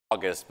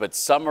August, but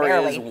summer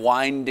is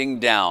winding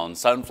down.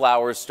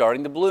 Sunflowers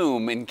starting to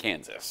bloom in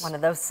Kansas. One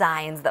of those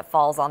signs that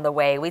fall's on the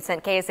way. We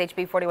sent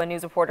KSHB 41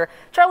 News reporter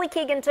Charlie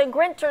Keegan to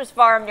Grinter's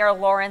farm near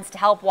Lawrence to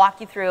help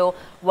walk you through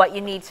what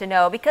you need to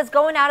know, because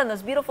going out in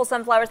those beautiful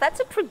sunflowers,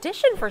 that's a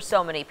tradition for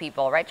so many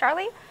people, right,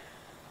 Charlie?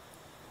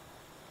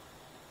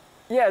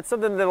 Yeah, it's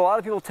something that a lot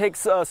of people take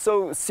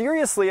so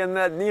seriously, and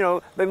that, you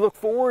know, they look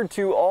forward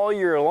to all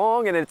year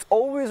long, and it's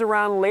always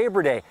around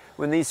Labor Day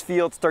when these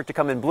fields start to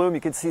come in bloom. You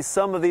can see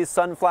some of these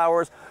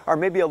sunflowers are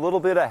maybe a little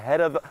bit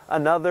ahead of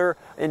another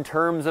in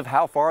terms of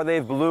how far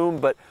they've bloomed,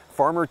 but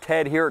Farmer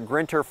Ted here at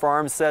Grinter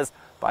Farms says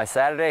by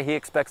Saturday he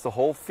expects the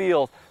whole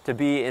field to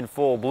be in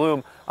full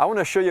bloom. I want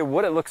to show you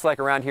what it looks like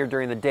around here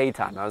during the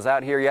daytime. I was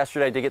out here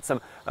yesterday to get some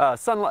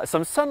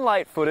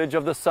sunlight footage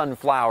of the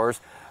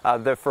sunflowers.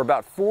 For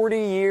about 40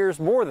 years,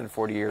 more than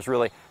 40 years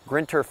really,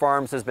 Grinter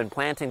Farms has been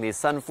planting these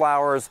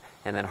sunflowers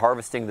and then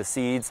harvesting the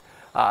seeds.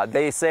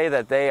 They say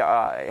that they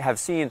have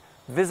seen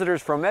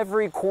visitors from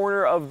every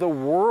corner of the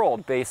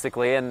world,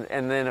 basically. And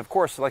then, of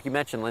course, like you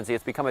mentioned, Lindsay,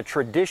 it's become a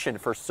tradition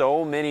for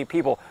so many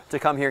people to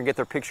come here and get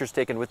their pictures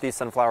taken with these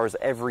sunflowers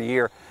every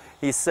year.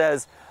 He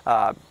says,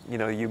 you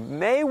know, you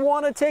may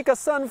want to take a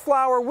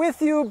sunflower with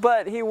you,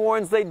 but he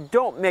warns they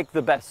don't make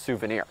the best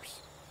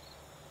souvenirs.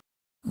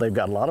 They've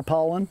got a lot of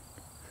pollen.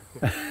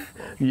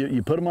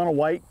 You put them on a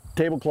white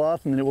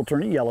tablecloth and then it will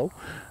turn it yellow.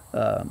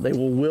 They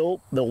will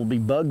wilt. There will be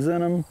bugs in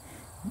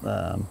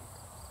them.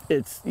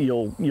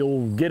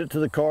 You'll get it to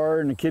the car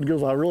and the kid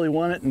goes, I really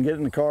want it, and get it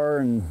in the car,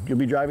 and you'll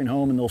be driving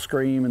home and they'll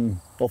scream and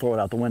they'll throw it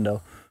out the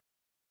window.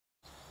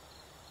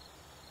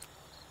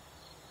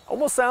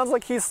 Almost sounds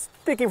like he's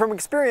speaking from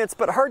experience,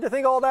 but hard to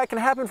think all that can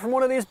happen from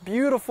one of these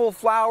beautiful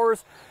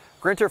flowers.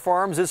 Grinter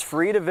Farms is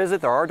free to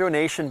visit. There are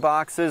donation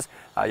boxes.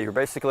 You're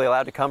basically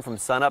allowed to come from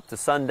sunup to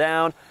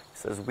sundown. He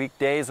says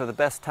weekdays are the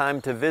best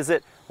time to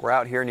visit. We're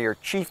out here near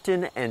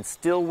Chieftain and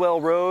Stillwell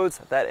Roads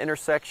at that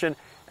intersection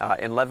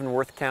in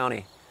Leavenworth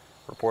County.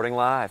 Reporting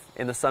live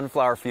in the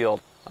sunflower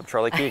field, I'm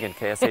Charlie Keegan,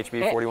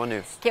 KSHB 41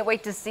 News. Can't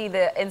wait to see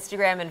the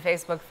Instagram and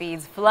Facebook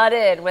feeds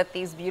flooded with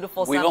these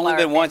beautiful sunflowers. We've only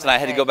been once, and I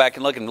had to go back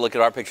and look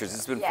at our pictures.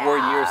 It's been 4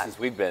 years since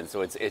we've been,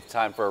 so it's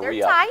time for a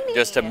re-up. Tiny.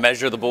 Just to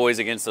measure the boys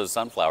against those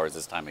sunflowers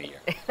this time of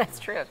year. That's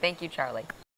true. Thank you, Charlie.